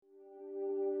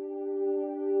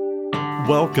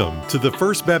Welcome to the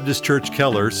First Baptist Church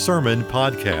Keller Sermon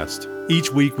Podcast.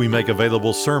 Each week we make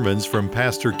available sermons from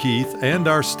Pastor Keith and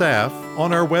our staff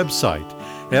on our website,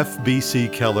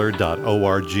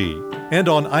 fbckeller.org. And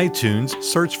on iTunes,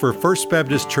 search for First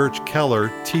Baptist Church Keller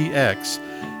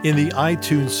TX in the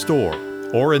iTunes Store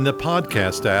or in the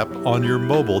podcast app on your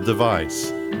mobile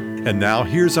device. And now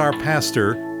here's our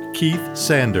pastor, Keith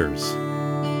Sanders.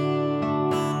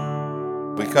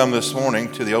 We come this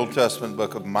morning to the Old Testament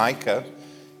book of Micah,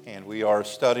 and we are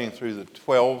studying through the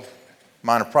 12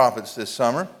 minor prophets this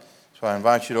summer. So I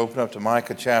invite you to open up to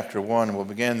Micah chapter 1, and we'll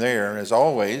begin there. As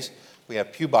always, we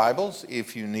have pew Bibles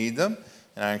if you need them,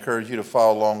 and I encourage you to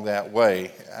follow along that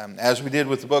way. As we did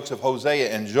with the books of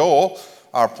Hosea and Joel,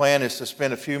 our plan is to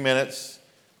spend a few minutes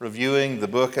reviewing the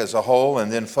book as a whole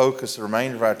and then focus the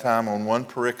remainder of our time on one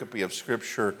pericope of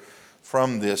Scripture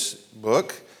from this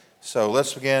book. So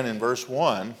let's begin in verse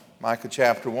 1. Micah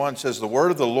chapter 1 says, "The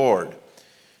word of the Lord,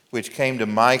 which came to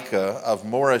Micah of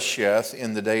Moresheth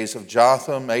in the days of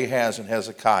Jotham, Ahaz, and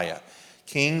Hezekiah,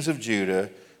 kings of Judah,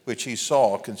 which he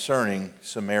saw concerning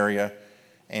Samaria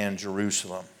and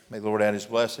Jerusalem." May the Lord add his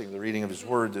blessing to the reading of his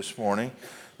word this morning.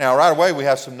 Now, right away, we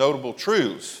have some notable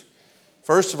truths.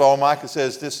 First of all, Micah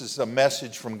says this is a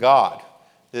message from God.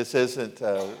 This isn't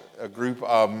a group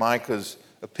of Micah's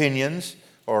opinions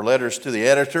or letters to the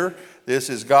editor. This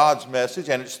is God's message,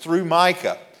 and it's through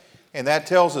Micah. And that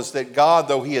tells us that God,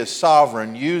 though he is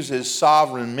sovereign, uses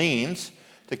sovereign means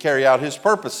to carry out his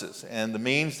purposes. And the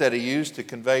means that he used to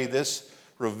convey this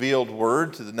revealed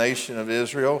word to the nation of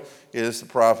Israel is the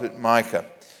prophet Micah.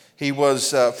 He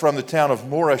was from the town of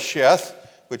Moresheth,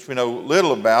 which we know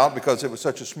little about because it was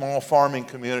such a small farming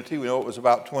community. We know it was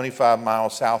about 25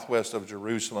 miles southwest of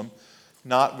Jerusalem,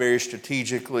 not very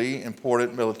strategically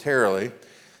important militarily.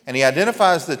 And he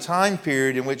identifies the time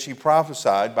period in which he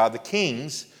prophesied by the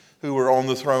kings who were on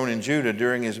the throne in Judah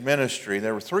during his ministry.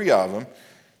 There were three of them,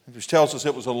 which tells us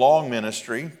it was a long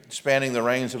ministry, spanning the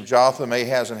reigns of Jotham,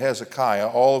 Ahaz, and Hezekiah,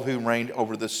 all of whom reigned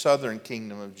over the southern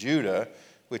kingdom of Judah,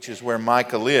 which is where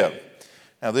Micah lived.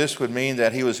 Now, this would mean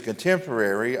that he was a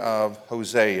contemporary of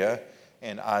Hosea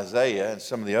and Isaiah and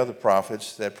some of the other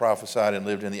prophets that prophesied and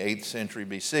lived in the 8th century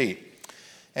BC.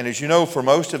 And as you know, for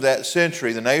most of that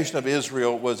century, the nation of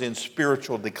Israel was in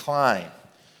spiritual decline.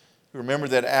 Remember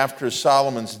that after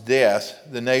Solomon's death,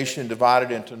 the nation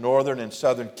divided into northern and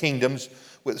southern kingdoms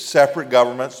with separate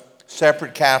governments,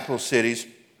 separate capital cities.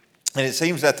 And it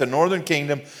seems that the northern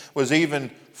kingdom was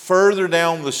even further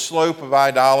down the slope of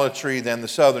idolatry than the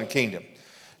southern kingdom.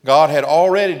 God had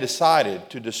already decided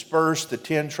to disperse the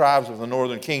 10 tribes of the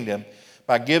northern kingdom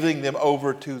by giving them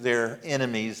over to their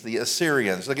enemies, the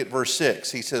Assyrians. Look at verse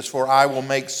 6. He says, "For I will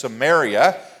make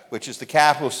Samaria," which is the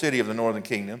capital city of the northern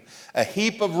kingdom, "a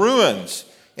heap of ruins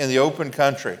in the open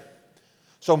country."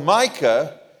 So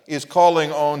Micah is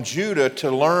calling on Judah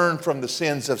to learn from the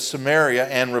sins of Samaria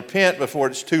and repent before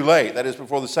it's too late. That is,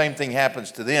 before the same thing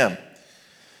happens to them.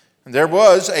 And there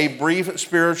was a brief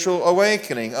spiritual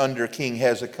awakening under King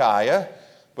Hezekiah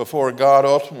before God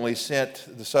ultimately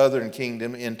sent the southern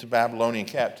kingdom into Babylonian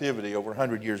captivity over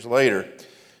 100 years later.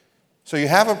 So you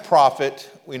have a prophet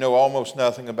we know almost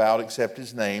nothing about except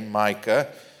his name, Micah,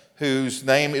 whose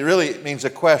name, it really means a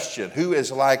question. Who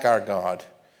is like our God?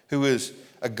 Who is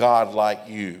a God like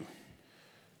you?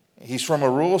 He's from a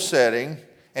rural setting,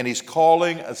 and he's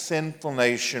calling a sinful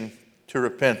nation to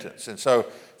repentance. And so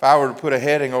if I were to put a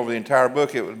heading over the entire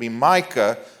book, it would be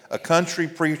Micah, a country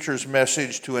preacher's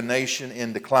message to a nation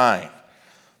in decline.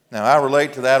 Now, I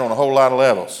relate to that on a whole lot of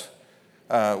levels.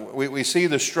 We see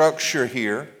the structure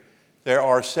here. There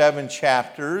are 7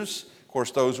 chapters. Of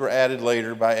course, those were added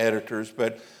later by editors,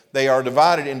 but they are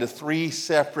divided into 3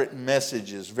 separate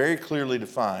messages, very clearly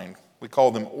defined. We call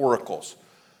them oracles.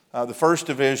 The first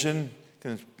division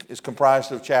is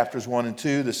comprised of chapters 1 and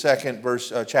 2, the second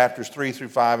chapters 3 through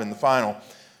 5, and the final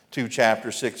 2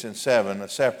 chapters 6 and 7, a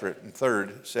separate and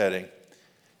third setting.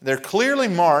 They're clearly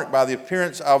marked by the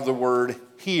appearance of the word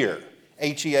 "hear,"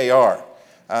 H-E-A-R.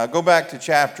 Go back to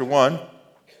chapter 1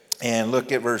 and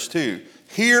look at verse 2.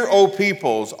 "Hear, O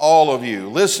peoples, all of you.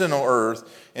 Listen, O earth,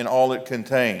 and all it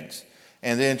contains."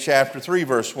 And then chapter 3,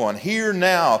 verse 1. "Hear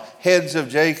now, heads of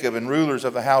Jacob and rulers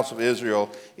of the house of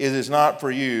Israel. It is not for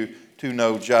you to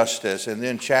know justice." And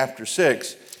then chapter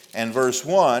 6 and verse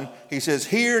 1, he says,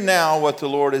 "Hear now what the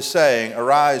Lord is saying.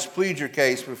 Arise, plead your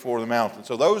case before the mountain."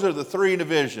 So those are the 3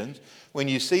 divisions. When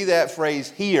you see that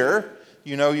phrase "hear,"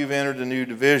 you know you've entered a new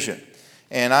division.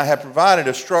 And I have provided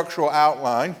a structural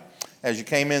outline as you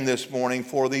came in this morning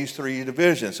for these 3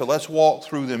 divisions. So let's walk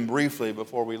through them briefly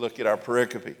before we look at our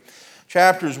pericope.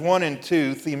 Chapters 1 and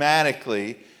 2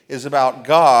 thematically is about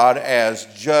God as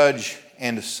judge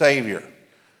and a Savior.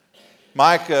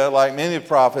 Micah, like many of the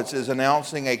prophets, is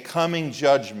announcing a coming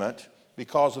judgment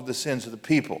because of the sins of the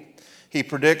people. He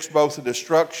predicts both the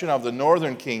destruction of the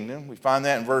northern kingdom, we find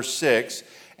that in verse 6,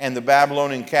 and the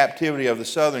Babylonian captivity of the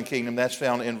southern kingdom, that's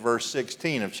found in verse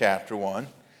 16 of chapter 1.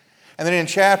 And then in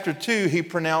chapter 2, he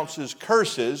pronounces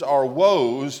curses or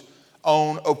woes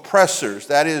on oppressors.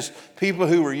 That is, people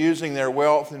who were using their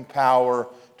wealth and power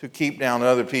to keep down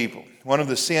other people. One of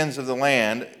the sins of the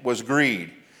land was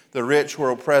greed. The rich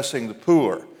were oppressing the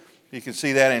poor. You can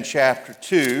see that in chapter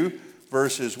 2,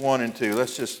 verses 1 and 2.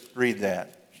 Let's just read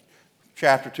that.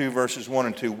 Chapter 2, verses 1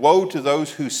 and 2. Woe to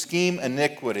those who scheme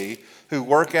iniquity, who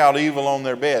work out evil on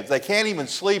their beds. They can't even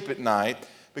sleep at night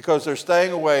because they're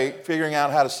staying awake, figuring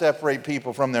out how to separate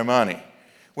people from their money.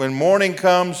 When morning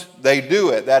comes, they do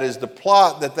it. That is the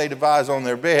plot that they devise on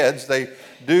their beds. They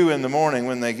do in the morning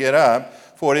when they get up.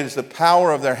 For it is the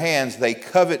power of their hands. They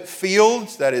covet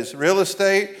fields, that is real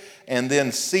estate, and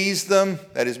then seize them,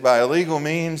 that is by illegal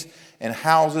means, and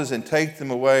houses and take them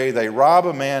away. They rob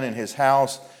a man in his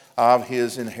house of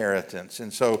his inheritance.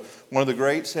 And so one of the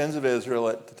great sins of Israel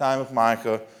at the time of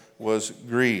Micah was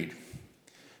greed.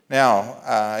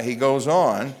 Now, he goes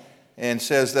on and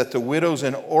says that the widows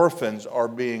and orphans are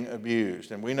being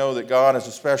abused. And we know that God has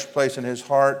a special place in his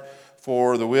heart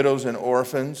for the widows and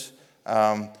orphans.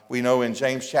 We know in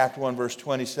James chapter 1, verse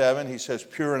 27, he says,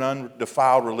 pure and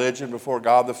undefiled religion before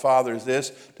God the Father is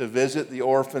this, to visit the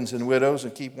orphans and widows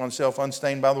and keep oneself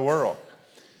unstained by the world.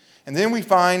 And then we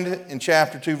find in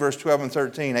chapter 2, verse 12 and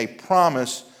 13, a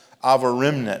promise of a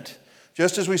remnant.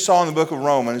 Just as we saw in the book of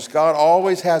Romans, God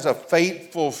always has a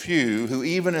faithful few who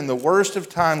even in the worst of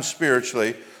times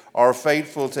spiritually are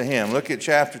faithful to him. Look at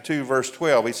chapter 2, verse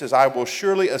 12. He says, I will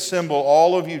surely assemble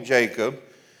all of you, Jacob.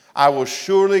 I will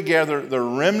surely gather the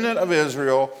remnant of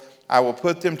Israel. I will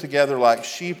put them together like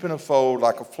sheep in a fold,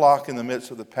 like a flock in the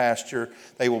midst of the pasture.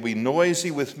 They will be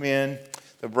noisy with men.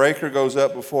 The breaker goes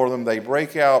up before them. They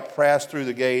break out, pass through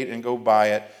the gate, and go by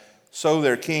it. So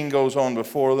their king goes on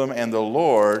before them, and the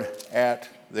Lord at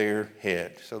their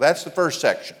head. So that's the first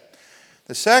section.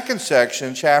 The second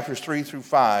section, chapters 3 through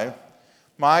 5,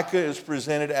 Micah is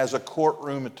presented as a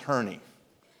courtroom attorney,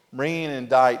 bringing an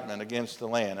indictment against the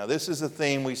land. Now, this is a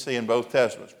theme we see in both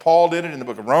Testaments. Paul did it in the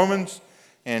book of Romans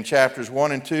in chapters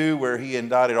 1 and 2, where he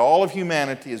indicted all of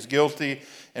humanity as guilty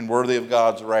and worthy of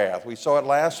God's wrath. We saw it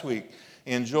last week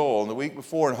in Joel, and the week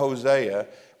before in Hosea,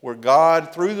 where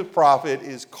God, through the prophet,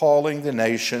 is calling the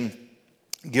nation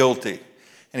guilty.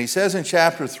 And he says in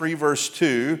chapter 3, verse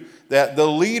 2, that the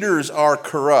leaders are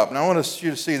corrupt. Now, I want you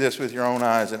to see this with your own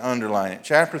eyes and underline it.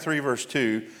 Chapter 3, verse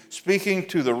 2, speaking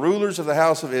to the rulers of the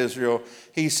house of Israel,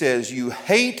 he says, you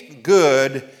hate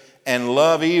good and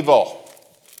love evil.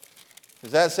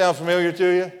 Does that sound familiar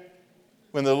to you?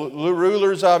 When the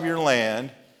rulers of your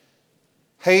land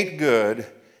hate good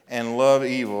and love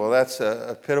evil. Well, that's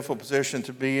a pitiful position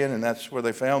to be in, and that's where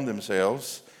they found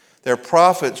themselves. Their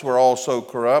prophets were also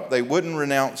corrupt. They wouldn't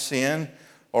renounce sin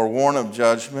or warn of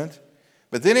judgment.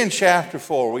 But then in chapter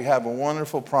 4, we have a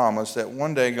wonderful promise that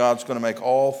one day God's going to make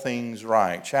all things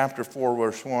right. Chapter 4,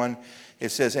 verse 1, it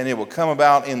says, and it will come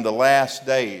about in the last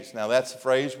days. Now, that's the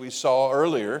phrase we saw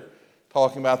earlier,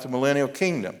 talking about the millennial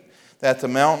kingdom, that the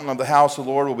mountain of the house of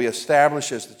the Lord will be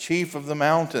established as the chief of the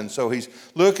mountains. So he's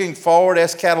looking forward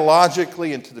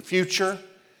eschatologically into the future,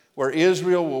 where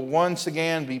Israel will once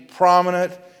again be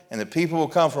prominent, and the people will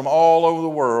come from all over the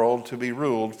world to be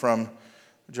ruled from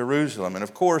Jerusalem. And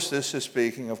of course, this is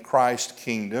speaking of Christ's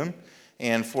kingdom.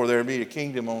 And for there to be a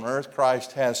kingdom on earth,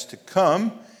 Christ has to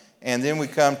come. And then we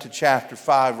come to chapter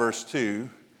 5, verse 2.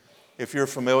 If you're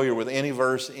familiar with any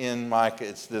verse in Micah,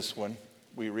 it's this one.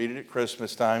 We read it at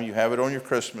Christmas time. You have it on your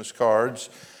Christmas cards.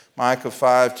 Micah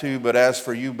 5:2. But as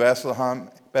for you, Bethlehem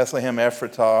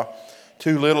Ephratah,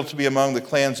 too little to be among the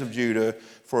clans of Judah,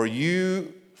 for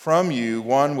you, from you,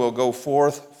 one will go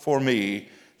forth for me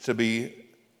to be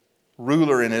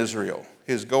ruler in Israel.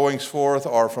 His goings forth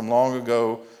are from long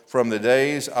ago, from the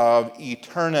days of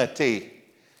eternity.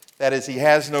 That is, he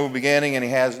has no beginning and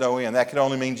he has no end. That could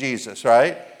only mean Jesus,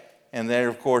 right? And there,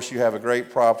 of course, you have a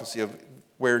great prophecy of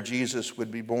where Jesus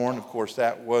would be born. Of course,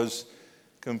 that was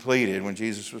completed when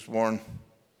Jesus was born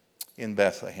in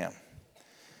Bethlehem.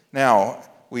 Now,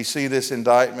 we see this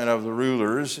indictment of the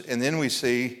rulers, and then we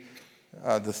see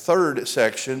the third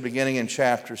section, beginning in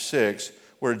chapter 6,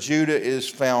 where Judah is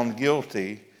found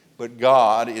guilty, but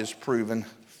God is proven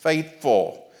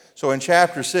faithful. So in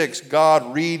chapter 6,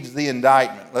 God reads the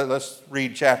indictment. Let's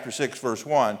read chapter 6, verse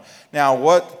 1. Now,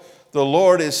 what the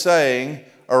Lord is saying,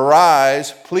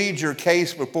 arise, plead your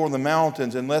case before the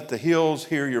mountains, and let the hills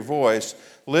hear your voice.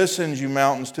 Listen, you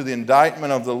mountains, to the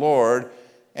indictment of the Lord,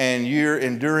 and your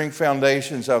enduring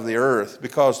foundations of the earth,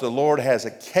 because the Lord has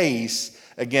a case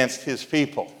against his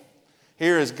people.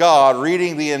 Here is God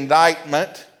reading the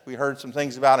indictment. We heard some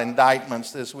things about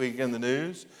indictments this week in the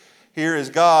news. Here is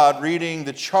God reading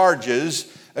the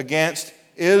charges against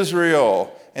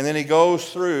Israel. And then he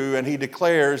goes through and he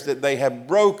declares that they have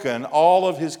broken all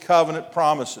of his covenant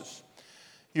promises.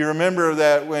 You remember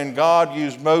that when God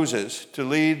used Moses to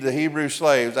lead the Hebrew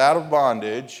slaves out of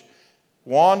bondage,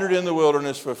 wandered in the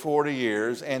wilderness for 40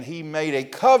 years, and he made a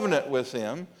covenant with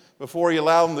them before he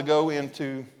allowed them to go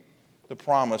into the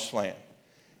promised land.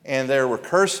 And there were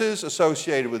curses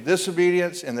associated with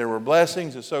disobedience, and there were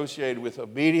blessings associated with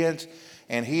obedience,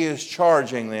 and he is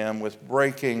charging them with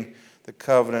breaking the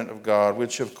covenant of God,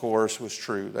 which of course was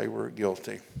true. They were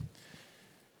guilty.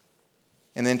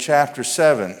 And then chapter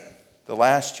 7, the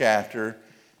last chapter,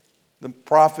 the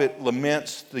prophet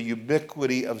laments the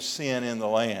ubiquity of sin in the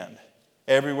land.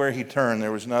 Everywhere he turned,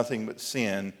 there was nothing but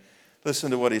sin.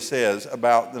 Listen to what he says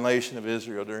about the nation of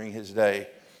Israel during his day.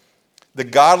 The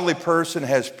godly person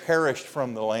has perished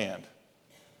from the land,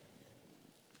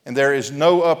 and there is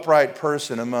no upright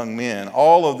person among men.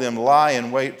 All of them lie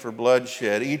in wait for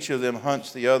bloodshed. Each of them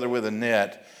hunts the other with a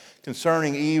net.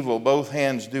 Concerning evil, both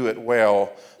hands do it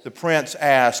well. The prince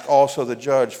asks, also the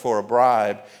judge, for a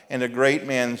bribe, and a great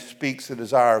man speaks the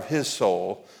desire of his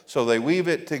soul. So they weave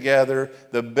it together.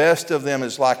 The best of them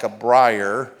is like a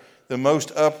briar, the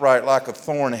most upright like a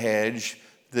thorn hedge.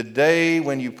 The day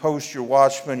when you post your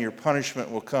watchmen, your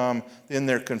punishment will come, then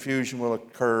their confusion will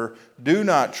occur. Do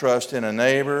not trust in a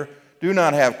neighbor. Do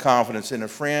not have confidence in a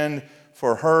friend.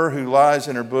 For her who lies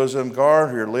in her bosom,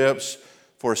 guard her lips.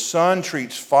 For son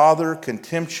treats father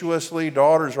contemptuously.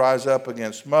 Daughters rise up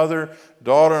against mother.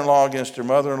 Daughter-in-law against her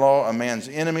mother-in-law. A man's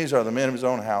enemies are the men of his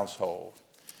own household.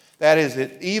 That is,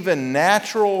 that even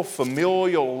natural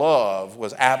familial love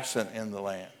was absent in the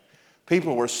land.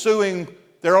 People were suing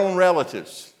their own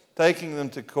relatives, taking them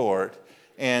to court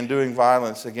and doing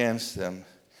violence against them.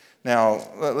 Now,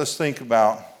 let's think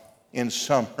about, in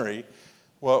summary,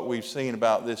 what we've seen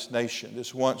about this nation,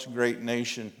 this once great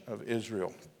nation of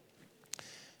Israel.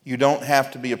 You don't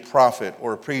have to be a prophet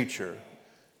or a preacher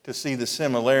to see the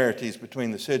similarities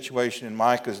between the situation in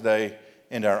Micah's day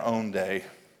and our own day.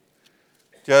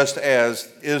 Just as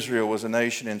Israel was a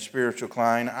nation in spiritual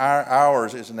decline,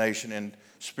 ours is a nation in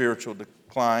spiritual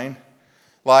decline.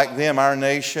 Like them, our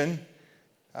nation,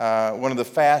 one of the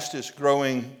fastest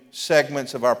growing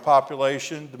segments of our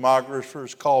population,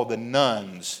 demographers call the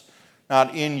nones,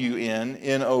 not N-U-N,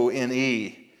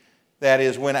 N-O-N-E. That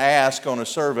is, when asked on a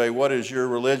survey, what is your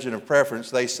religion of preference,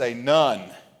 they say none.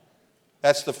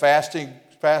 That's the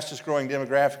fastest growing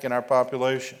demographic in our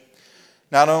population.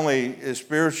 Not only is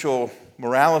spiritual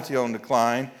morality on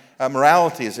decline,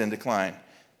 morality is in decline.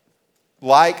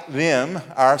 Like them,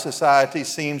 our society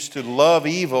seems to love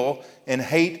evil and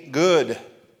hate good.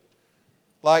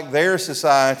 Like their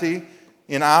society,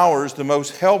 in ours, the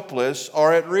most helpless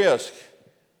are at risk.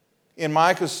 In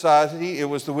Micah's society, it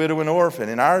was the widow and orphan.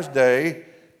 In our day,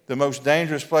 the most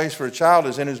dangerous place for a child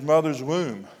is in his mother's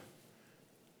womb.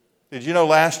 Did you know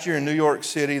last year in New York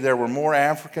City, there were more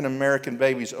African American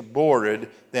babies aborted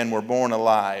than were born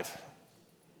alive?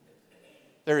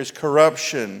 There is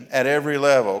corruption at every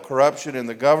level. Corruption in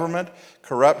the government,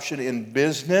 corruption in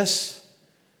business.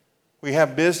 We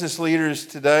have business leaders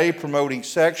today promoting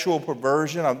sexual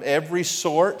perversion of every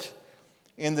sort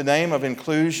in the name of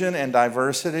inclusion and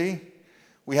diversity.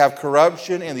 We have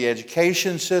corruption in the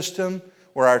education system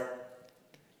where our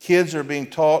kids are being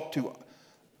taught to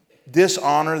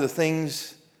dishonor the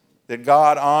things that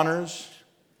God honors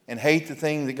and hate the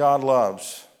thing that God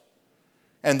loves.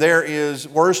 And there is,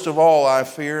 worst of all, I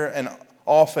fear, an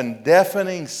often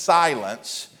deafening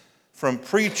silence from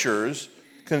preachers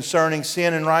concerning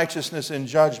sin and righteousness and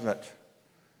judgment.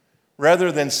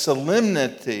 Rather than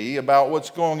solemnity about what's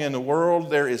going on in the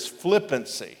world, there is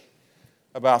flippancy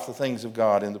about the things of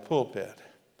God in the pulpit.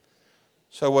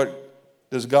 So what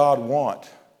does God want?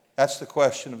 That's the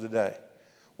question of the day.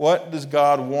 What does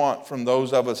God want from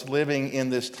those of us living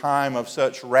in this time of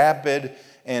such rapid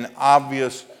and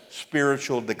obvious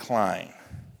spiritual decline?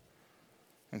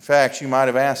 In fact, you might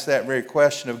have asked that very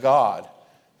question of God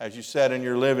as you sat in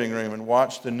your living room and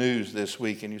watched the news this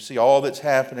week and you see all that's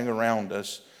happening around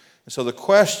us. And so the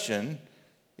question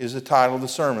is the title of the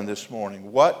sermon this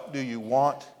morning. What do you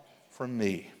want from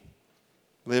me?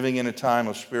 Living in a time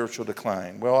of spiritual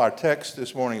decline. Well, our text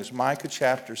this morning is Micah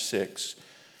chapter 6,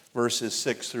 verses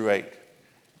 6 through 8.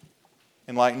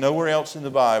 And like nowhere else in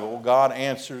the Bible, God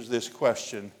answers this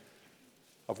question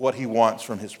of what he wants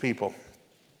from his people.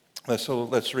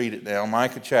 Let's read it now.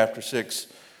 Micah chapter 6,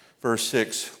 verse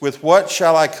 6. With what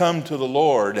shall I come to the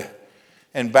Lord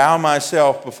and bow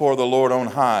myself before the Lord on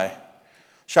high?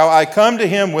 Shall I come to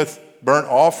him with burnt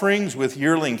offerings, with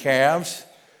yearling calves?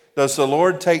 Does the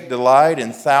Lord take delight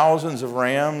in thousands of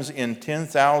rams, in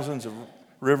 10,000s of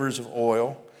rivers of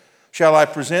oil? Shall I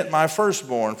present my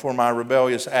firstborn for my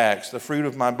rebellious acts, the fruit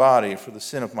of my body for the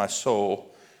sin of my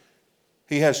soul?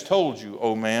 He has told you,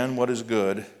 O man, what is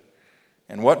good.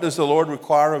 And what does the Lord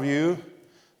require of you?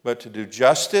 But to do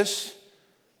justice,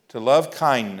 to love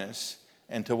kindness,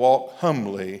 and to walk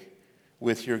humbly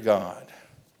with your God.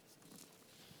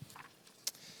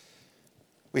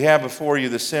 We have before you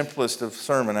the simplest of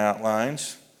sermon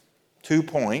outlines, 2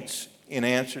 points in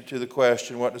answer to the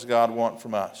question, what does God want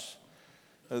from us?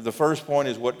 The first point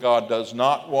is what God does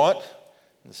not want.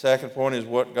 The second point is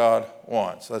what God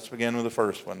wants. Let's begin with the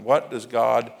first one. What does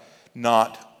God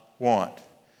not want?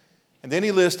 And then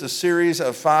he lists a series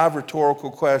of 5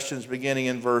 rhetorical questions beginning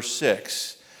in verse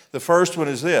 6. The first one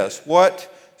is this: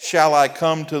 what shall I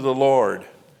come to the Lord?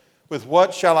 With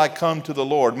what shall I come to the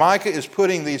Lord? Micah is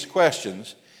putting these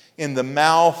questions in the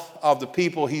mouth of the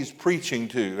people he's preaching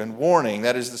to and warning,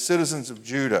 that is the citizens of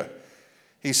Judah.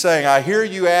 He's saying, I hear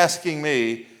you asking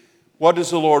me, what does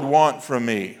the Lord want from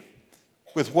me?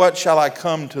 With what shall I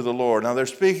come to the Lord? Now they're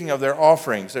speaking of their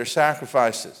offerings, their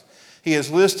sacrifices. He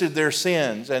has listed their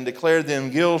sins and declared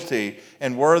them guilty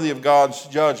and worthy of God's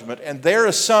judgment. And their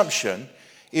assumption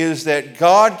is that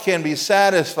God can be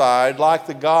satisfied like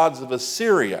the gods of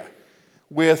Assyria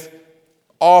with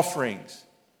offerings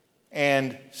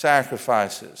and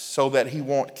sacrifices so that he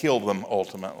won't kill them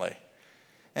ultimately.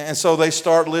 And so they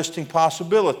start listing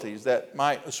possibilities that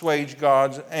might assuage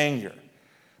God's anger.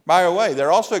 By the way,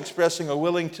 they're also expressing a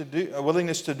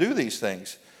willingness to do these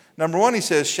things. Number 1, he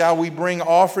says, shall we bring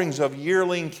offerings of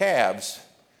yearling calves?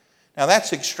 Now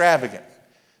that's extravagant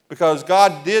because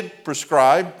God did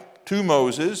prescribe to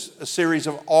Moses a series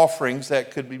of offerings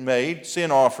that could be made,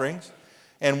 sin offerings,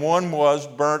 and one was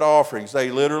burnt offerings. They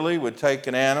literally would take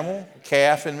an animal, a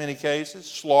calf in many cases,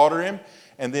 slaughter him,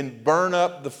 and then burn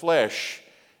up the flesh.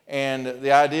 And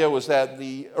the idea was that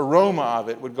the aroma of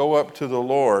it would go up to the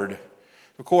Lord.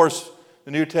 Of course,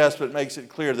 the New Testament makes it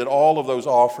clear that all of those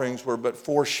offerings were but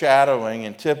foreshadowing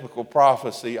and typical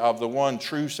prophecy of the one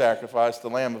true sacrifice, the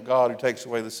Lamb of God who takes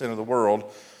away the sin of the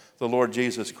world, the Lord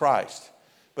Jesus Christ.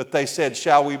 But they said,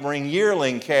 shall we bring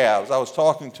yearling calves? I was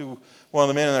talking to one of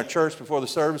the men in our church before the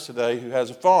service today who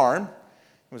has a farm.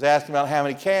 He was asking about how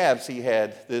many calves he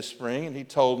had this spring, and he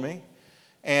told me.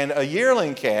 And a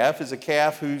yearling calf is a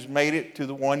calf who's made it to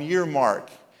the 1-year mark.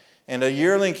 And a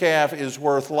yearling calf is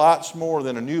worth lots more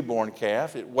than a newborn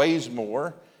calf. It weighs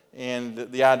more, and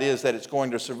the idea is that it's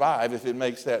going to survive if it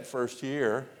makes that first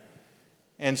year.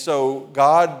 And so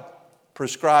God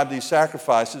prescribed these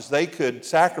sacrifices. They could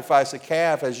sacrifice a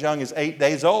calf as young as 8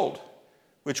 days old,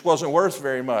 which wasn't worth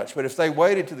very much. But if they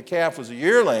waited till the calf was a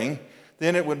yearling,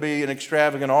 then it would be an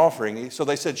extravagant offering. So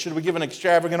they said, should we give an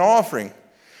extravagant offering?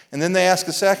 And then they ask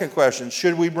a second question,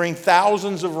 should we bring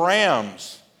thousands of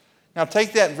rams? Now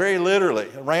take that very literally.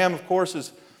 A ram, of course,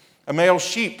 is a male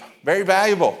sheep, very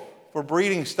valuable for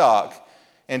breeding stock.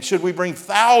 And should we bring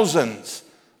thousands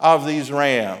of these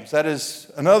rams? That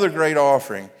is another great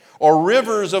offering. Or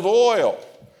rivers of oil.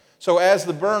 So as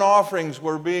the burnt offerings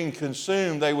were being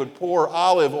consumed, they would pour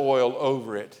olive oil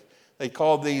over it. They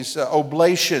called these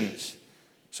oblations.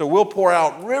 So we'll pour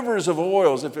out rivers of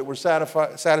oils if it were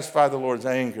satisfy the Lord's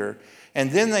anger.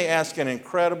 And then they ask an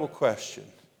incredible question.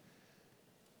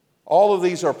 All of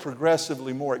these are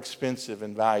progressively more expensive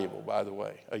and valuable, by the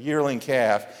way. A yearling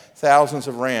calf, thousands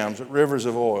of rams, rivers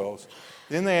of oils.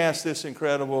 Then they ask this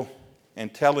incredible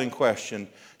and telling question,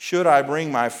 should I bring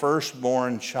my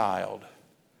firstborn child?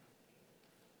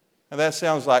 Now that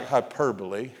sounds like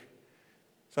hyperbole.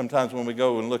 Sometimes when we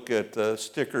go and look at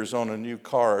stickers on a new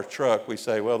car or truck, we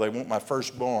say, well, they want my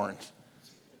firstborn.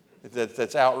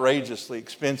 That's outrageously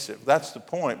expensive. That's the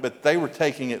point. But they were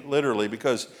taking it literally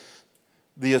because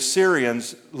the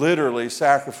Assyrians literally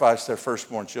sacrificed their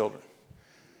firstborn children.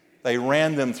 They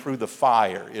ran them through the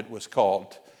fire, it was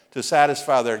called, to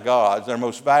satisfy their gods. Their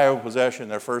most valuable possession,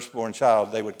 their firstborn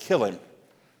child, they would kill him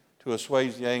to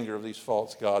assuage the anger of these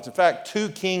false gods. In fact, 2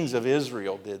 kings of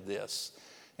Israel did this,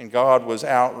 and God was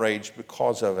outraged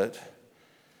because of it.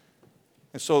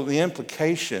 And so the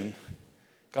implication,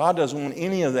 God doesn't want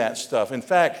any of that stuff. In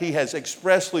fact, he has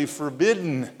expressly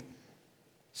forbidden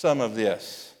some of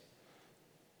this.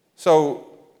 So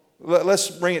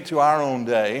let's bring it to our own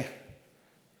day.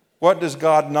 What does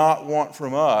God not want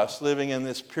from us living in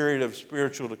this period of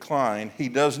spiritual decline? He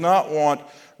does not want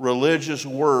religious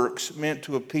works meant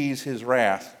to appease his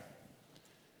wrath.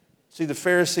 See, the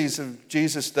Pharisees of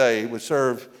Jesus' day would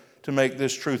serve to make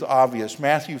this truth obvious.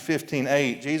 Matthew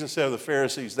 15:8, Jesus said of the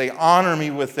Pharisees, "They honor me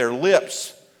with their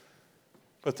lips,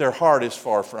 but their heart is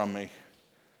far from me."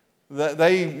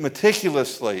 They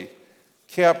meticulously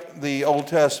kept the Old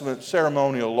Testament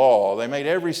ceremonial law. They made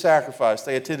every sacrifice.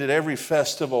 They attended every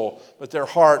festival, but their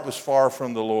heart was far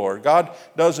from the Lord. God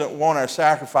doesn't want our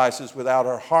sacrifices without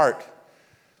our heart.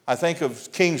 I think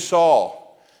of King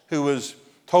Saul, who was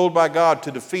told by God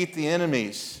to defeat the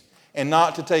enemies and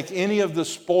not to take any of the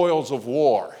spoils of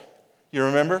war. You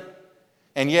remember?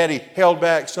 And yet he held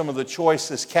back some of the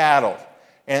choicest cattle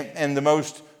and the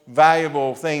most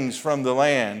valuable things from the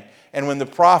land. And when the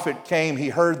prophet came, he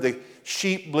heard the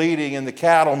sheep bleating and the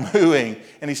cattle mooing.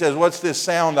 And he says, "What's this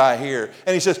sound I hear?"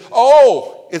 And he says,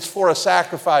 "Oh, it's for a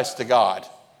sacrifice to God."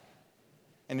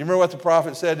 And you remember what the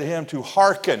prophet said to him? To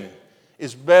hearken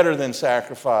is better than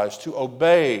sacrifice, to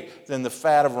obey than the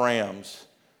fat of rams.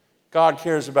 God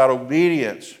cares about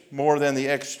obedience more than the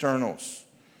externals.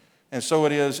 And so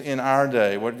it is in our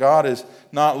day. What God is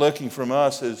not looking from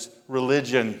us is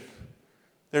religion.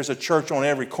 There's a church on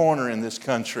every corner in this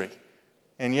country.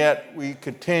 And yet we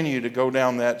continue to go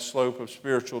down that slope of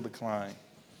spiritual decline.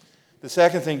 The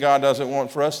second thing God doesn't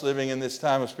want for us living in this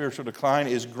time of spiritual decline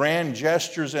is grand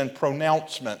gestures and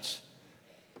pronouncements.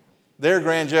 Their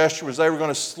grand gesture was they were going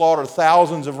to slaughter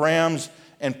thousands of rams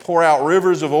and pour out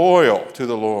rivers of oil to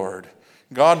the Lord.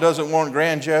 God doesn't want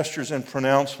grand gestures and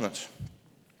pronouncements.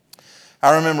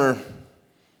 I remember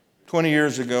 20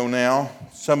 years ago now,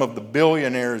 some of the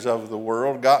billionaires of the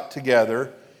world got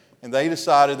together and they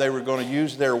decided they were going to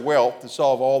use their wealth to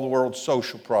solve all the world's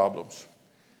social problems.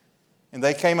 And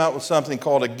they came out with something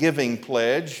called a giving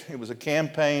pledge. It was a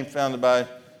campaign founded by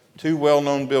two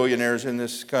well-known billionaires in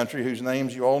this country whose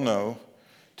names you all know,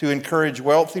 to encourage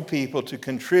wealthy people to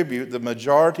contribute the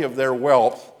majority of their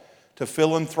wealth to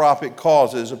philanthropic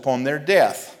causes upon their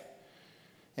death.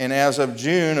 And as of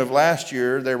June of last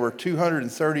year, there were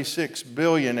 236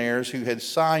 billionaires who had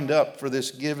signed up for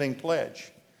this giving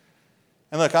pledge.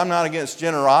 And look, I'm not against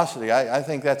generosity. I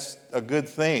think that's a good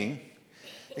thing.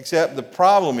 Except the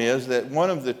problem is that one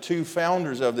of the two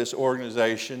founders of this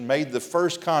organization made the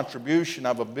first contribution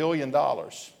of $1 billion.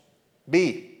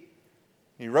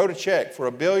 He wrote a check for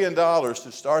 $1 billion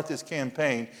to start this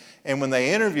campaign. And when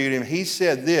they interviewed him, he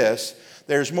said this: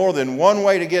 "There's more than one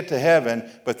way to get to heaven,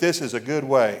 but this is a good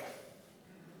way."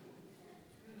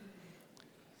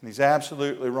 And he's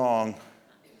absolutely wrong.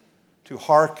 To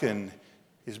hearken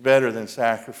is better than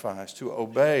sacrifice. To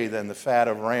obey than the fat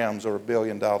of rams or $1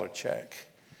 billion check.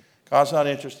 God's not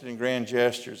interested in grand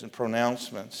gestures and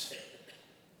pronouncements.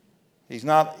 He's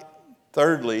not,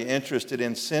 thirdly, interested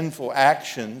in sinful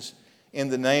actions in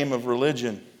the name of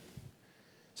religion.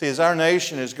 See, as our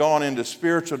nation has gone into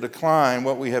spiritual decline,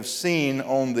 what we have seen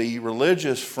on the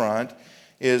religious front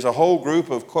is a whole group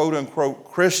of quote-unquote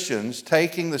Christians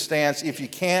taking the stance, if you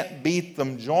can't beat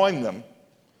them, join them.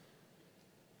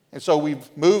 And so we've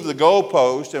moved the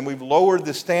goalpost and we've lowered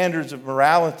the standards of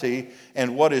morality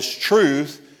and what is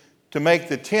truth to make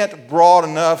the tent broad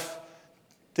enough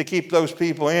to keep those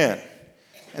people in.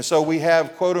 And so we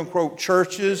have quote-unquote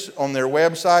churches on their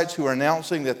websites who are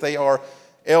announcing that they are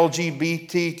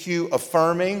LGBTQ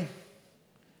affirming.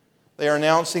 They are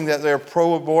announcing that they're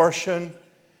pro-abortion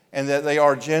and that they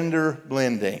are gender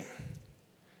blending.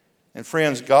 And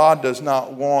friends, God does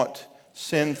not want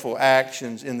sinful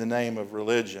actions in the name of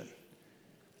religion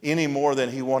any more than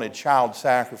he wanted child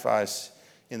sacrifice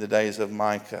in the days of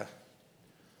Micah.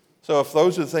 So if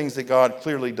those are the things that God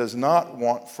clearly does not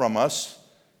want from us,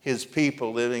 his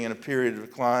people living in a period of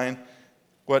decline,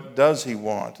 what does he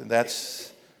want? And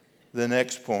that's the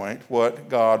next point, what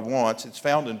God wants. It's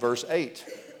found in verse 8.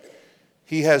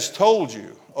 He has told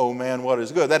you, O man, what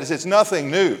is good. That is, it's nothing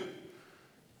new.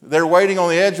 They're waiting on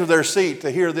the edge of their seat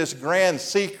to hear this grand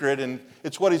secret, and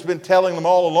it's what he's been telling them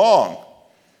all along.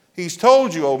 He's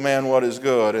told you, O man, what is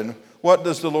good. And what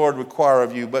does the Lord require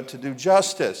of you but to do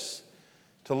justice,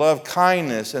 to love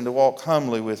kindness, and to walk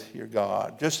humbly with your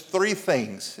God? Just 3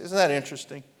 things. Isn't that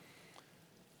interesting?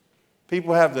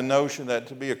 People have the notion that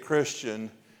to be a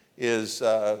Christian is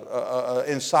an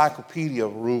encyclopedia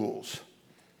of rules.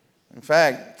 In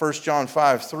fact, 1 John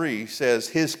 5:3 says,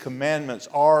 his commandments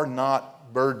are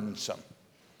not burdensome.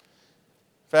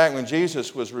 In fact, when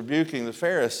Jesus was rebuking the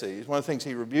Pharisees, one of the things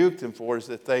he rebuked them for is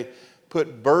that they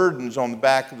put burdens on the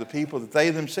back of the people that they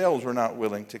themselves were not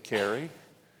willing to carry.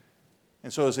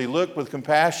 And so as he looked with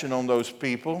compassion on those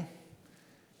people,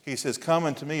 he says, come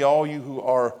unto me, all you who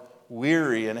are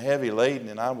weary and heavy laden,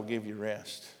 and I will give you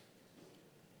rest.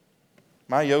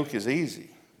 My yoke is easy.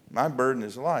 My burden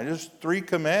is light. Just 3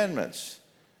 commandments.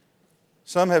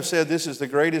 Some have said this is the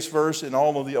greatest verse in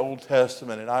all of the Old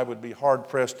Testament, and I would be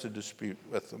hard-pressed to dispute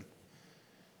with them.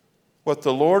 What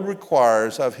the Lord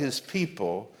requires of His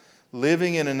people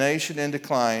living in a nation in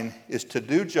decline is to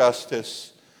do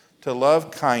justice, to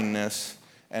love kindness,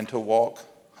 and to walk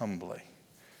humbly.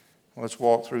 Let's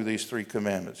walk through these 3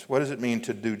 commandments. What does it mean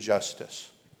to do justice?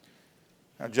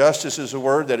 Now, justice is a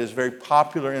word that is very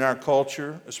popular in our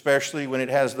culture, especially when it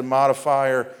has the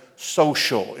modifier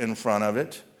social in front of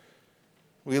it.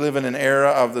 We live in an era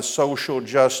of the social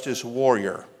justice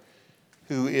warrior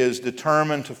who is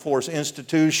determined to force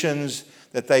institutions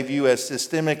that they view as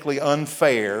systemically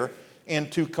unfair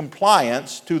into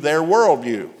compliance to their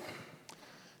worldview.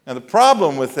 Now, the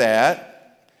problem with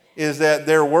that is that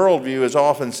their worldview is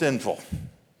often sinful.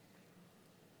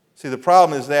 See, the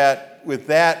problem is that with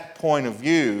that point of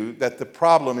view, that the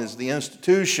problem is the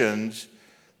institutions,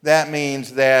 that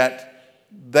means that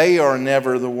they are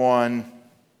never the one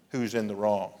who's in the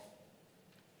wrong.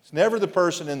 It's never the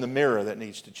person in the mirror that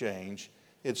needs to change.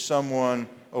 It's someone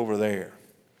over there.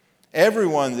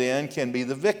 Everyone then can be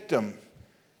the victim,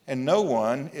 and no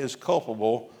one is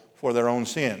culpable for their own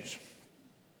sins.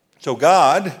 So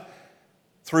God,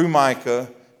 through Micah,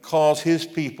 calls His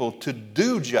people to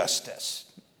do justice.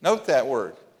 Note that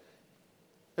word.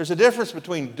 There's a difference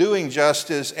between doing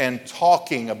justice and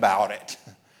talking about it.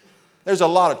 There's a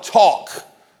lot of talk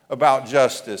about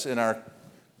justice in our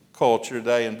culture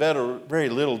today and very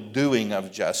little doing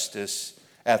of justice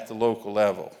at the local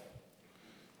level.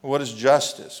 What is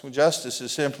justice? Well, justice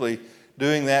is simply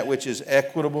doing that which is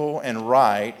equitable and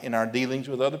right in our dealings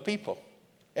with other people.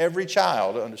 Every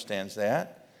child understands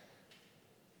that.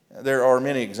 There are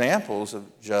many examples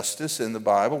of justice in the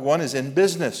Bible. One is in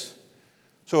business.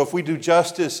 So if we do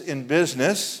justice in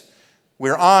business,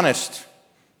 we're honest.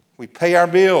 We pay our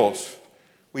bills.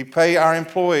 We pay our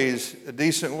employees a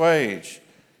decent wage.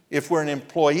 If we're an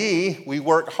employee, we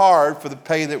work hard for the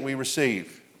pay that we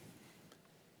receive.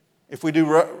 If we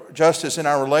do justice in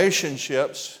our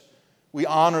relationships, we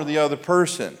honor the other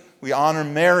person. We honor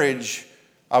marriage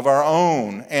of our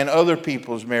own and other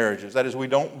people's marriages. That is, we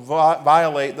don't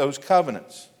violate those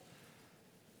covenants.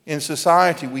 In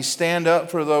society, we stand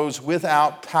up for those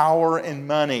without power and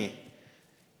money.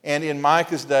 And in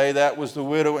Micah's day, that was the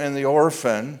widow and the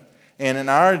orphan. And in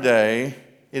our day,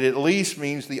 it at least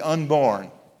means the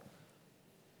unborn,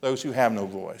 those who have no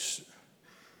voice.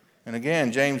 And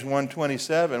again, James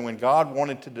 1:27, when God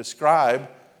wanted to describe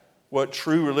what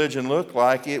true religion looked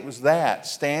like, it was that,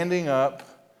 standing up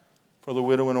for the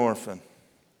widow and orphan.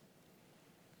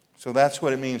 So that's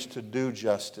what it means to do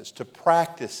justice, to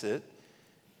practice it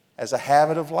as a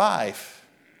habit of life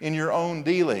in your own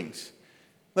dealings.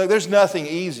 Look, there's nothing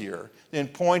easier than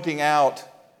pointing out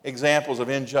examples of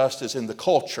injustice in the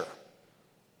culture.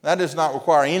 That does not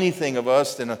require anything of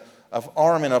us than an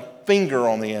arm and a finger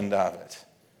on the end of it.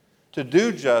 To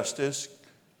do justice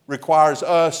requires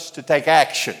us to take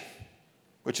action,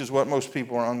 which is what most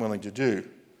people are unwilling to do.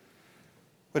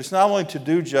 But it's not only to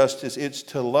do justice, it's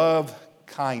to love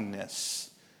kindness,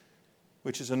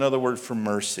 which is another word for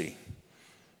mercy.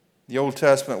 The Old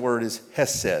Testament word is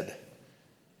hesed.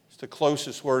 It's the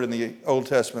closest word in the Old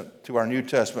Testament to our New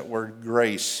Testament word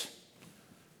grace.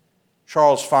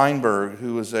 Charles Feinberg,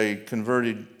 who was a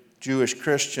converted Jewish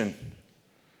Christian,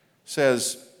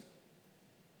 says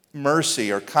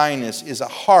mercy or kindness is a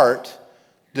heart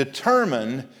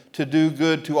determined to do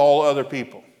good to all other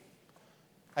people.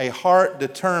 A heart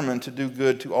determined to do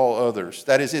good to all others.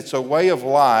 That is, it's a way of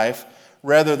life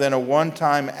rather than a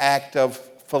one-time act of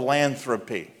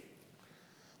philanthropy.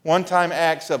 One-time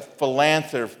acts of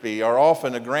philanthropy are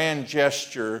often a grand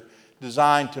gesture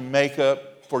designed to make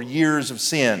up for years of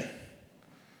sin.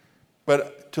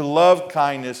 But to love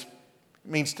kindness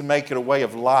means to make it a way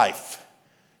of life.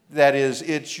 That is,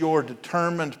 it's your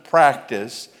determined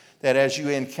practice that as you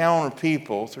encounter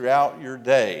people throughout your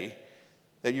day,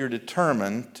 that you're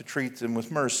determined to treat them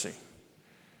with mercy.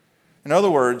 In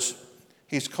other words,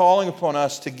 he's calling upon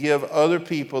us to give other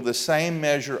people the same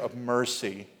measure of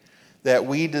mercy that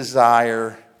we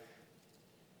desire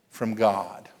from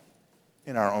God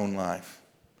in our own life.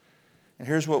 And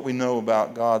here's what we know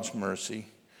about God's mercy.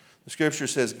 The Scripture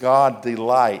says God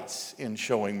delights in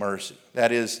showing mercy.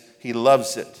 That is, He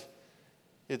loves it.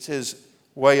 It's His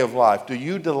way of life. Do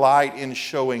you delight in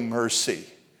showing mercy?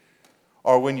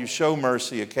 Or when you show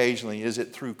mercy occasionally, is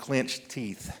it through clenched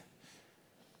teeth?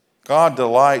 God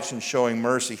delights in showing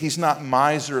mercy. He's not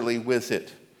miserly with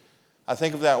it. I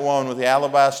think of that one with the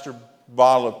alabaster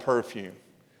bottle of perfume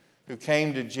who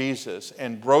came to Jesus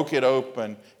and broke it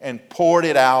open and poured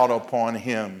it out upon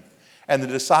Him. And the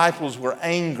disciples were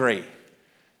angry.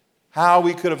 How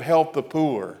we could have helped the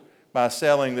poor by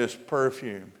selling this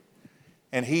perfume.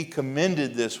 And he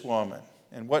commended this woman.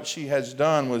 And what she has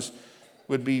done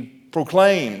would be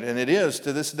proclaimed, and it is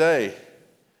to this day.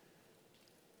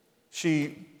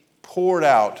 She poured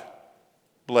out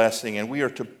blessing, and we are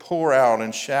to pour out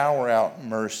and shower out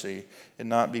mercy and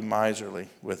not be miserly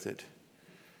with it.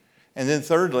 And then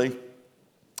thirdly,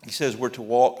 he says we're to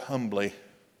walk humbly.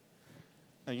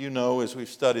 Now, you know, as we've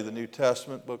studied the New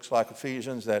Testament, books like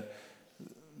Ephesians, that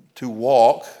to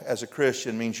walk as a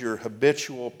Christian means your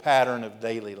habitual pattern of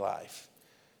daily life.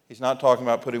 He's not talking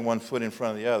about putting one foot in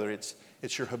front of the other. It's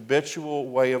your habitual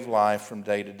way of life from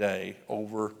day to day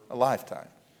over a lifetime.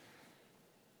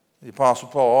 The Apostle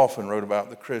Paul often wrote about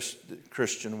the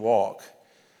Christian walk.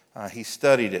 He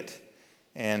studied it.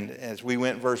 And as we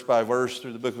went verse by verse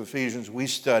through the book of Ephesians, we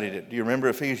studied it. Do you remember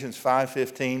Ephesians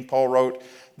 5:15? Paul wrote,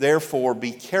 "Therefore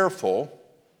be careful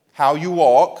how you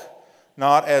walk,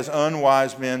 not as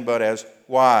unwise men, but as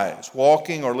wise."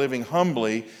 Walking or living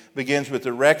humbly begins with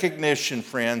the recognition,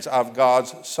 friends, of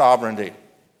God's sovereignty.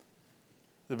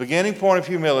 The beginning point of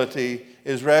humility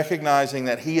is recognizing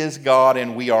that He is God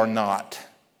and we are not.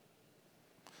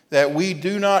 That we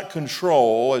do not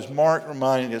control, as Mark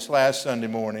reminded us last Sunday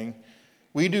morning,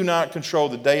 we do not control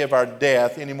the day of our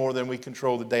death any more than we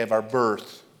control the day of our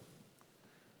birth.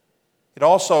 It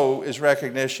also is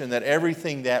recognition that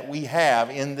everything that we have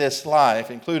in this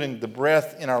life, including the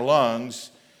breath in our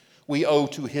lungs, we owe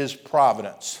to His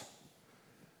providence.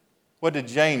 What did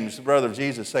James, the brother of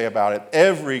Jesus, say about it?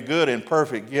 Every good and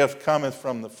perfect gift cometh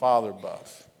from the Father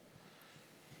above.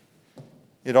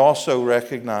 It also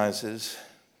recognizes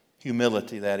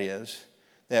humility, that is,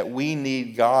 that we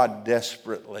need God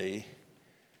desperately,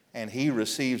 and He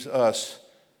receives us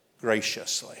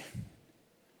graciously.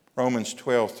 Romans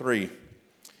 12:3.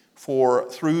 For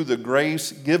through the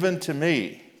grace given to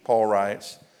me, Paul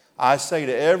writes, I say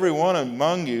to every one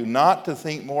among you not to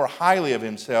think more highly of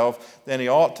himself than he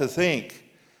ought to think,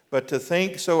 but to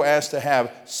think so as to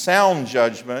have sound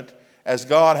judgment, as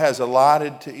God has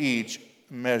allotted to each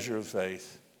measure of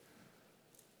faith.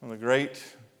 One of the great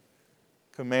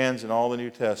commands in all the New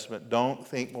Testament: don't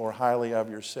think more highly of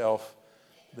yourself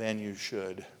than you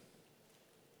should.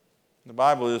 The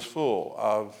Bible is full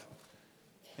of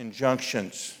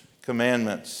injunctions,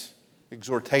 commandments,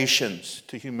 exhortations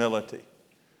to humility.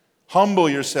 Humble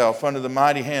yourself under the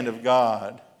mighty hand of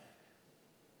God,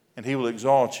 and He will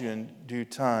exalt you in due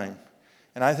time.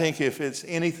 And I think if it's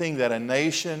anything that a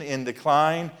nation in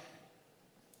decline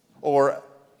or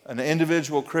an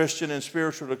individual Christian in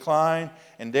spiritual decline,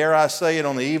 and dare I say it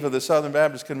on the eve of the Southern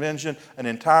Baptist Convention, an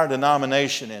entire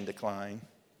denomination in decline,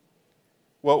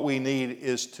 what we need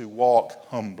is to walk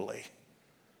humbly.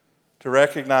 To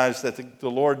recognize that the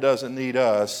Lord doesn't need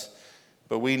us,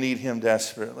 but we need Him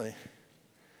desperately.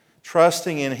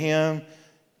 Trusting in Him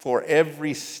for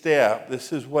every step.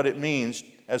 This is what it means,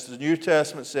 as the New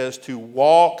Testament says, to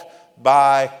walk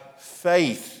by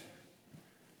faith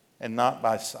and not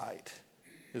by sight,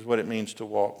 is what it means to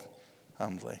walk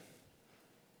humbly.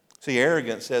 See,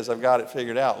 arrogance says, I've got it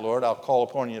figured out, Lord. I'll call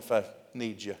upon you if I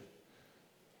need you.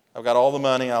 I've got all the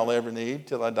money I'll ever need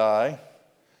till I die.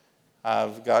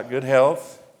 I've got good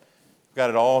health. I've got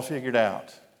it all figured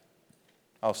out.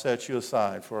 I'll set you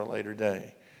aside for a later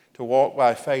day. To walk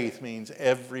by faith means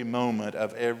every moment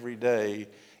of every day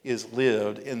is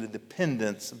lived in the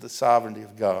dependence of the sovereignty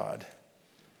of God.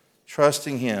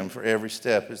 Trusting Him for every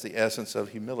step is the essence of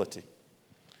humility.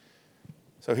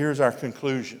 So here's our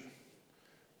conclusion.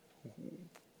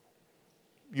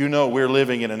 You know we're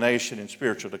living in a nation in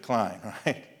spiritual decline,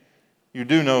 right? You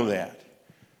do know that.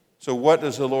 So what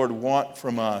does the Lord want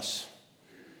from us?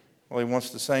 Well, He wants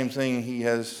the same thing He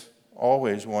has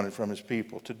always wanted from His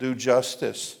people: to do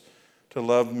justice, to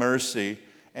love mercy,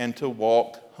 and to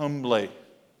walk humbly.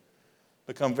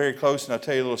 Become very close, and I'll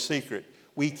tell you a little secret.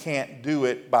 We can't do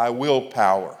it by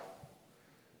willpower.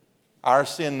 Our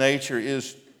sin nature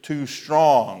is too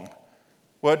strong.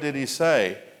 What did He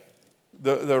say?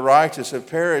 The righteous have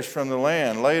perished from the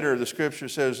land. Later, the Scripture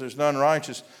says there's none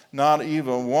righteous, not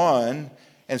even one.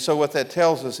 And so what that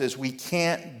tells us is we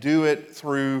can't do it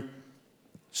through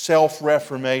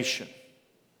self-reformation.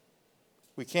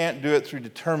 We can't do it through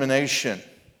determination.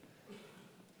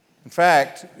 In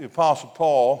fact, the Apostle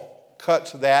Paul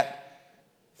cuts that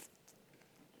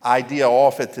idea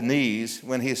off at the knees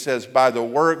when he says, by the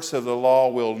works of the law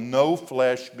will no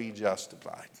flesh be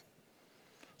justified.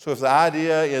 So if the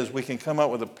idea is we can come up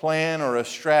with a plan or a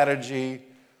strategy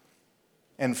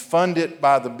and fund it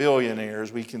by the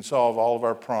billionaires, we can solve all of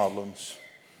our problems,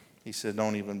 he said,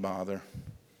 don't even bother.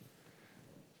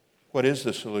 What is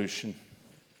the solution?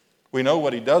 We know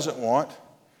what He doesn't want.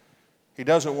 He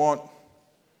doesn't want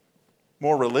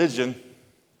more religion.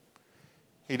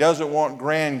 He doesn't want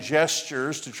grand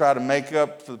gestures to try to make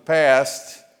up for the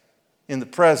past in the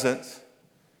present.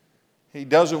 He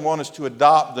doesn't want us to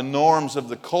adopt the norms of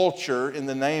the culture in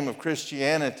the name of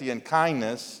Christianity and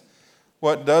kindness.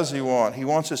 What does he want? He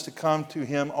wants us to come to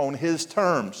him on his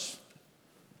terms.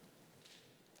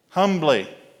 Humbly,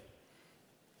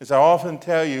 as I often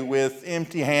tell you, with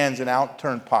empty hands and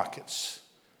outturned pockets,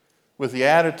 with the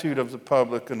attitude of the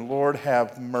publican, Lord,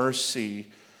 have mercy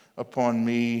upon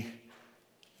me,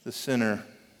 the sinner.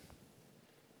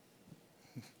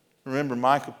 Remember,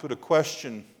 Micah put a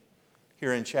question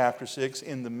here in chapter 6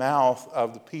 in the mouth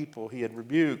of the people he had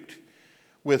rebuked.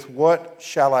 With what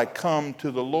shall I come to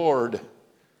the Lord?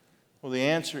 Well, the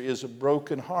answer is a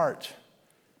broken heart.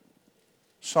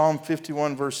 Psalm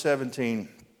 51, verse 17.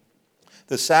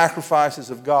 The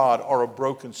sacrifices of God are a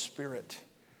broken spirit,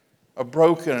 a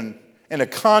broken and a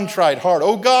contrite heart.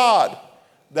 O God,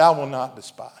 thou wilt not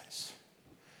despise.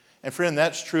 And friend,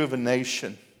 that's true of a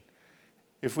nation.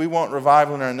 If we want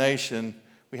revival in our nation,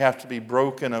 we have to be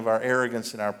broken of our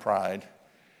arrogance and our pride.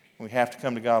 We have to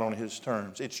come to God on his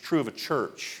terms. It's true of a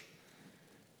church.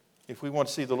 If we want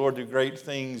to see the Lord do great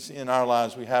things in our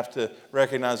lives, we have to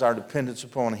recognize our dependence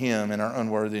upon him and our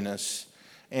unworthiness.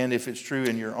 And if it's true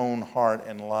in your own heart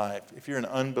and life, if you're an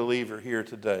unbeliever here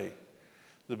today,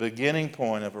 the beginning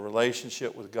point of a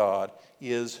relationship with God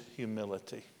is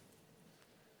humility.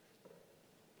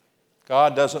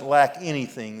 God doesn't lack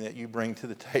anything that you bring to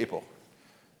the table.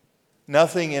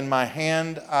 Nothing in my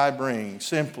hand I bring,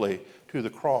 simply to the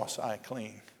cross I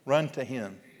cling. Run to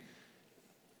him.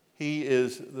 He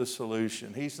is the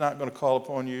solution. He's not going to call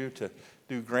upon you to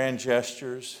do grand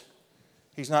gestures.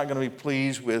 He's not going to be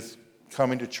pleased with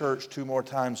coming to church 2 more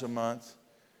times a month.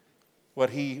 What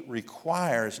he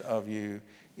requires of you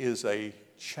is a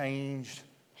changed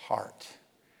heart.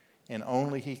 And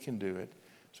only he can do it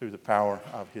through the power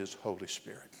of his Holy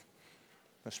Spirit.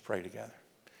 Let's pray together.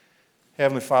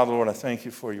 Heavenly Father, Lord, I thank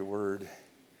you for your word.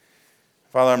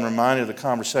 Father, I'm reminded of the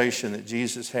conversation that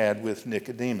Jesus had with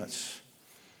Nicodemus,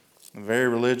 a very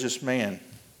religious man,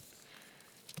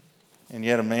 and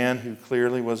yet a man who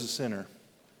clearly was a sinner.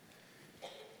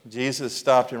 Jesus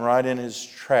stopped him right in his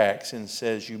tracks and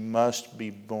says, you must be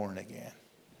born again.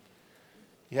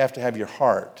 You have to have your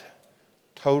heart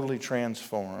totally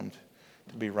transformed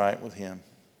to be right with him.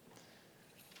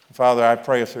 Father, I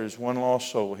pray if there's one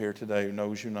lost soul here today who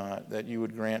knows you not, that you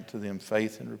would grant to them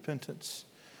faith and repentance.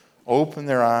 Open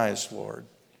their eyes, Lord,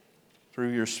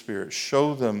 through your Spirit.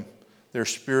 Show them their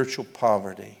spiritual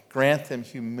poverty. Grant them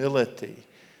humility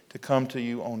to come to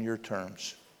you on your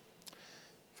terms.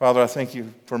 Father, I thank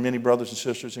you for many brothers and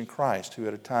sisters in Christ who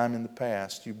at a time in the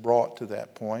past you brought to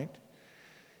that point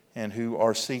and who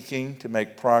are seeking to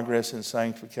make progress in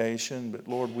sanctification. But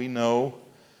Lord, we know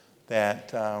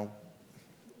that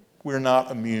we're not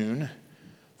immune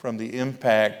from the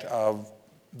impact of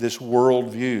this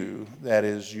worldview that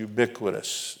is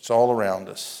ubiquitous. It's all around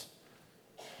us.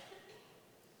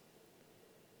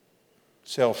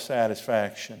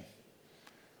 Self-satisfaction,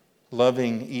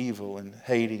 loving evil and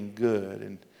hating good.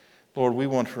 And Lord, we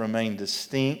want to remain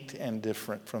distinct and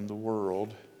different from the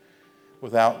world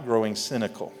without growing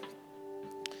cynical.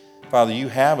 Father, you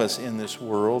have us in this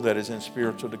world that is in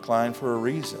spiritual decline for a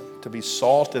reason, to be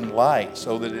salt and light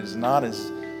so that it is not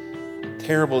as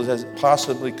terrible as it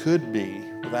possibly could be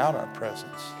without our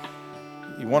presence.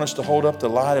 You want us to hold up the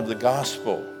light of the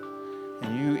gospel,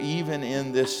 and you, even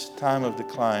in this time of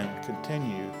decline,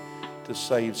 continue to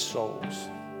save souls.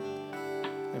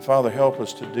 And Father, help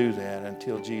us to do that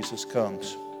until Jesus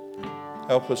comes.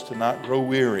 Help us to not grow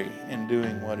weary in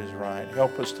doing what is right.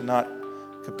 Help us to not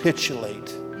capitulate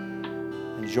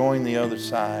and join the other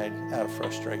side out of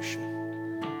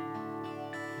frustration.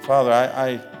 Father,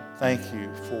 I thank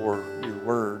you for your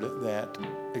word that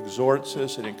exhorts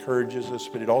us, it encourages us,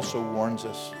 but it also warns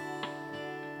us.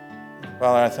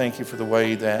 Father, I thank you for the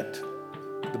way that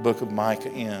the book of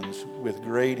Micah ends with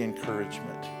great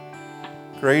encouragement.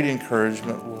 Great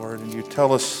encouragement, Lord. And you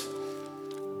tell us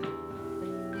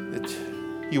that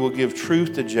you will give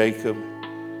truth to Jacob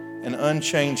and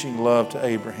unchanging love to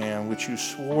Abraham, which you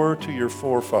swore to your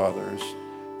forefathers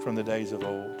from the days of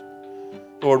old.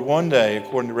 Lord, one day,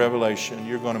 according to Revelation,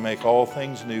 you're going to make all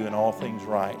things new and all things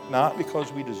right, not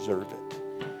because we deserve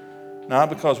it, not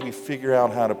because we figure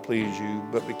out how to please you,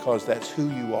 but because that's who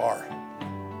you are.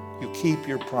 You keep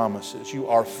your promises. You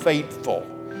are faithful,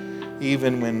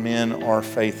 even when men are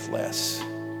faithless.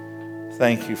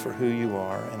 Thank you for who you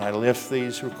are, and I lift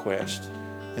these requests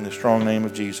in the strong name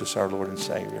of Jesus, our Lord and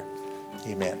Savior.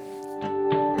 Amen.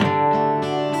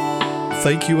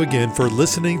 Thank you again for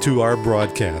listening to our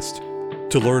broadcast.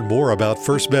 To learn more about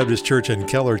First Baptist Church in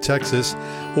Keller, Texas,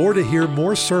 or to hear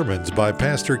more sermons by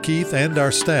Pastor Keith and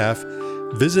our staff,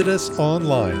 visit us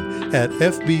online at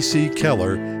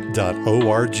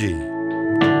fbckeller.org.